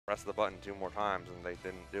press the button 2 more times, and they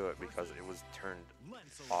didn't do it because it was turned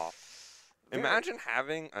off. Imagine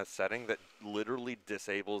having a setting that literally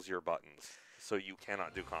disables your buttons, so you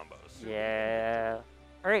cannot do combos. Yeah.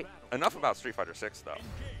 All right. Enough about Street Fighter 6, though.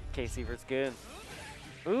 KC versus Goon.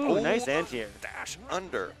 Ooh, nice anti-air. Dash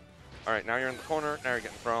under. All right, now you're in the corner. Now you're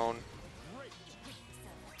getting thrown.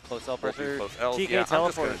 Close L pressure. Close L's. TK yeah,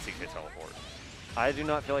 teleport. I'm just going to TK teleport. I do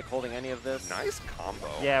not feel like holding any of this. Nice combo.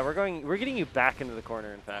 Yeah, we're getting you back into the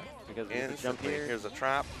corner, in fact, because there's a jump Instantly. here. Here's a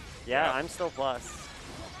trap. Yeah, Yep. I'm still plus.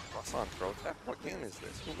 Plus on throw tech? What game is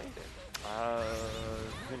this? Who made it?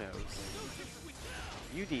 Who knows?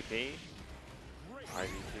 UDP.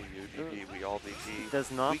 IDP, UDP, we all DP.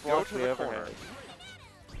 Does not we block go to the the overhead.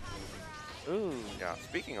 corner. Ooh. Yeah,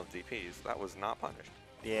 speaking of DPs, that was not punished.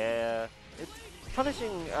 Yeah. It's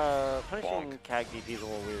punishing Bonk. CAG DP is a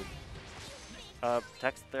little weird.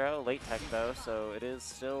 Text throw, late tech though, so it is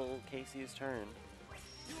still Casey's turn.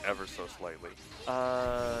 Ever so slightly.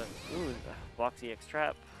 Ooh, blocks EX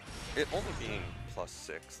trap. It only being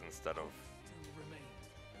 +6 instead of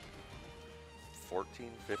 14,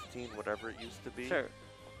 15, whatever it used to be. Sure.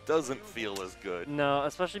 Doesn't feel as good. No,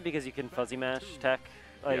 especially because you can fuzzy mash tech.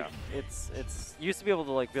 Like Yeah. it's used to be able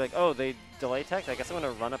to like be like, oh, they delay tech. I guess I'm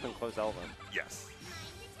gonna run up and close L them. Yes.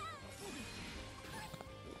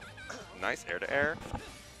 Nice air to air.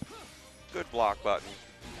 Good block button.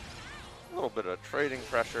 A little bit of trading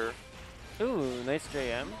pressure. Ooh, nice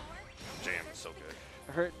JM. Jam is so good.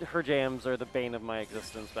 Her jams are the bane of my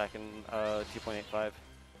existence back in 2.85.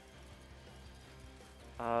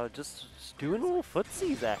 Just doing little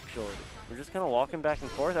footsies, actually. We're just kind of walking back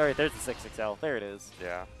and forth. All right, there's the 6XL. There it is.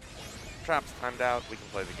 Yeah. Trap's timed out. We can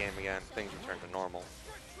play the game again. Things return to normal.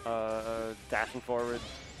 Dashing forward,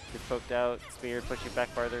 gets poked out. Spear, push you back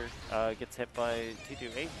farther. Gets hit by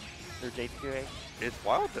T2H, or J2H. It's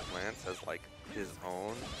wild that Lance has like his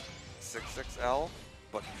own 6XL,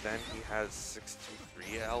 but then he has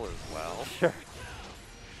 623L as well. Sure.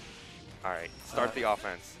 All right, start the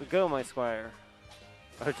offense. We go, my squire.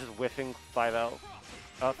 Just whiffing 5L.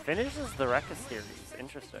 Finishes the Rekka series.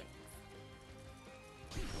 Interesting.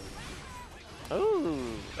 Ooh,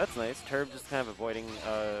 that's nice. Turb just kind of avoiding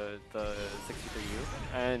the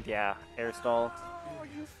 63U. And yeah, air stall. Oh,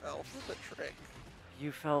 you fell for the trick.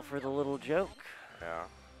 You fell for the little joke. Yeah.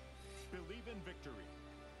 Believe in victory.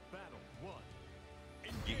 Battle 1.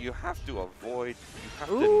 You have to avoid, you have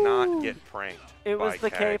to not get pranked. It was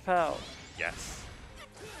the KAG. K-Pow. Yes.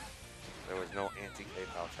 There was no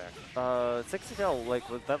anti-K-Pow tech. 60L, like,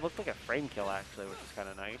 that looked like a frame kill, actually, which is kind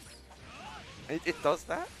of nice. It does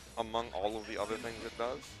that among all of the other things it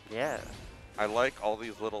does. Yeah. I like all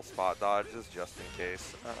these little spot dodges just in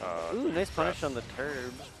case. Ooh, nice punish on the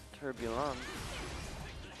Turbulence.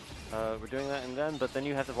 We're doing that and then, but then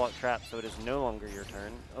you have to block trap, so it is no longer your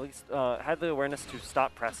turn. At least had the awareness to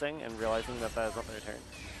stop pressing and realizing that that is not their turn.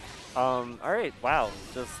 All right, wow,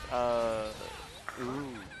 just ooh.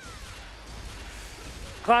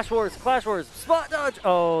 Clash Wars, spot dodge.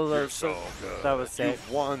 Oh, You're that's so good. That was sick.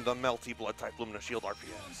 You've won the Melty Blood type Lumina Shield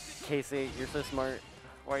RPS. Casey, you're so smart.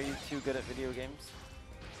 Why are you too good at video games?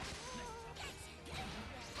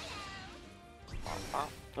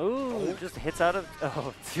 Ooh, just hits out of.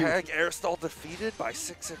 Oh, dude. KAG air stall defeated by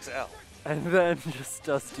 6XL. And then just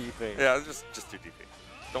does DP. Yeah, just do DP.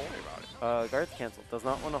 Don't worry about it. Guards canceled. Does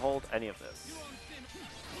not want to hold any of this.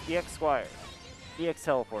 EX Squire. EX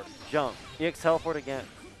teleport. Jump. EX teleport again.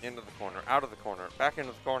 Into the corner, out of the corner, back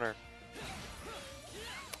into the corner.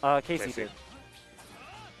 Casey Casey. did.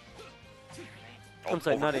 Oh, I'm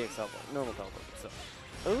sorry, not overhead. EX teleport. Normal teleport. So.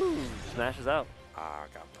 Ooh, smashes out. Ah,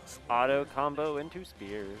 got this. Auto combo into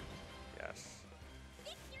spear. Yes.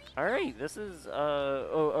 All right, this is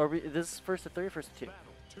this is first to 3 or first to 2?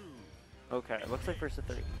 Okay, looks like first to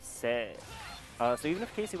 3. Sick. So even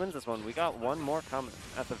if Casey wins this one, we got one more coming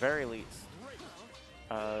at the very least.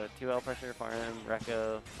 2L pressure, farm,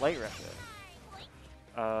 Rekka, light Rekka.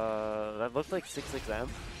 That looks like 6XM.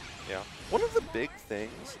 Yeah. One of the big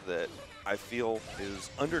things that I feel is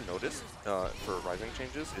under-noticed for Rising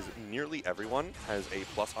changes is nearly everyone has a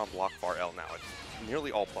plus on block far L now. It's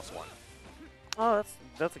nearly all +1. Oh,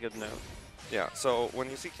 that's a good note. Yeah, so when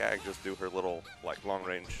you see KAG just do her little like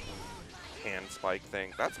long-range hand spike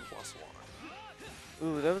thing, that's a +1.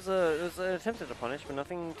 Ooh, that was an attempt at a punish, but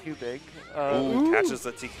nothing too big. Ooh, catches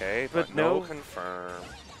the TK, but no confirm.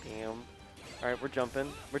 Damn. All right, we're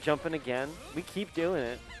jumping. We're jumping again. We keep doing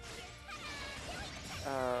it.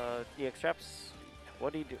 EX traps.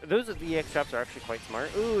 What do you do? Those EX traps are actually quite smart.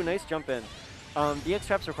 Ooh, nice jump in. DX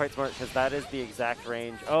traps are quite smart because that is the exact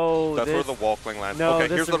range. Oh, That's where this, the wall cling lands. no, Okay,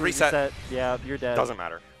 this here's the reset. Yeah, you're dead. Doesn't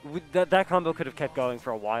matter. That combo could have kept going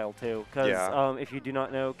for a while too, because Yeah. if you do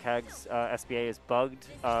not know, Kag's SBA is bugged.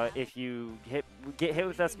 If you get hit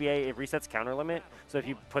with SBA, it resets counter limit. So if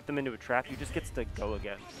you put them into a trap, you just gets to go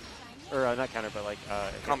again, or not counter, but like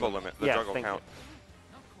Combo limit, the yeah, juggle thank count.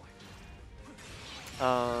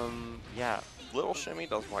 you. Yeah, Little shimmy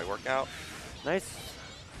doesn't quite work out. nice.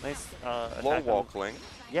 Low attack wall on- cling.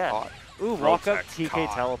 Yeah. Caught. Ooh, Throw walk up tech, TK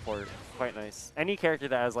caught. teleport. Quite nice. Any character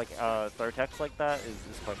that has like throw text like that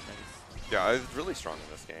is quite nice. Yeah, it's really strong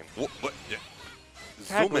in this game. What? Yeah.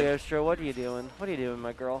 Zoom in. Cagliostro, what are you doing? What are you doing,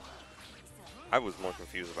 my girl? I was more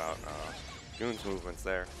confused about Goon's movements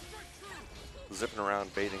there. Zipping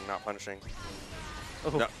around, baiting, not punishing.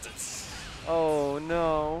 Oh, No, oh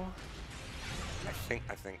no. I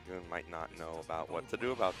think Goon might not know about what to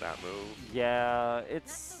do about that move. Yeah,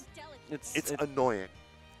 it's Annoying.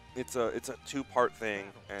 It's a two-part thing,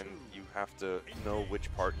 and you have to know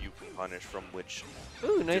which part you can punish from which.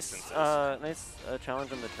 ooh, nice distances. nice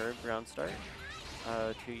challenge on the turb ground start.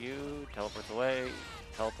 To you, teleports away,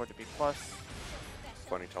 teleport to B plus.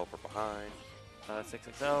 Funny teleport behind.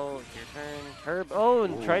 6XL, it's your turn. Turb, oh,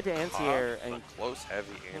 and Ooh, tried to caught anti-air a and close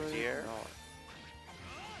heavy anti-air.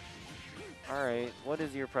 All right, what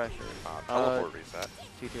is your pressure? Teleport reset.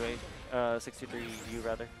 228, 623, you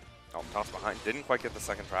rather. Oh, toss behind. Didn't quite get the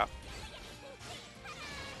second trap.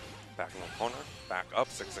 Back in the corner. Back up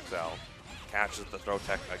 6XL. Catches the throw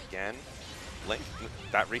tech again. Link.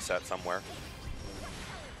 That reset somewhere.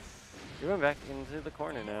 You're going back into the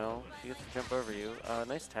corner now. She gets to jump over you.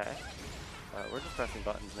 Nice tag. We're just pressing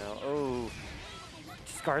buttons now. Oh,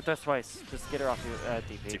 just guard thrust twice. Just get her off the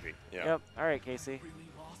DP. TP. Yeah. Yep. All right, Casey.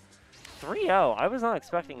 3-0. I was not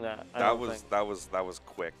expecting that. That was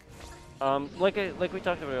quick. Like we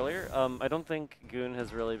talked about earlier, I don't think Goon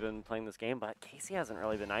has really been playing this game, but Casey hasn't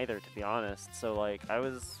really been either, to be honest. So like I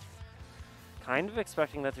was kind of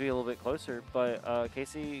expecting that to be a little bit closer, but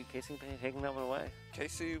Casey taking that one away.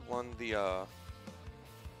 Casey won the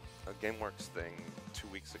GameWorks thing 2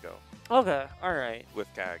 weeks ago Okay, all right. with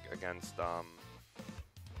Kag against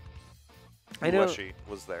I know. Ueshi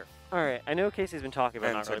was there. All right, I know Casey's been talking about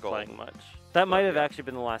And not really Tickle. playing much. That might have yeah. actually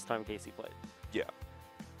been the last time Casey played. Yeah.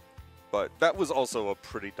 But that was also a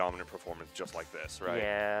pretty dominant performance, just like this, right?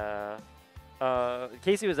 Yeah.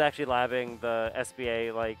 Casey was actually labbing the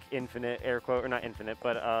SBA like infinite air quote, or not infinite,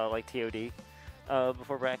 but like TOD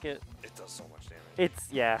before bracket. It does so much damage.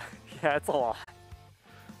 It's yeah, it's a lot.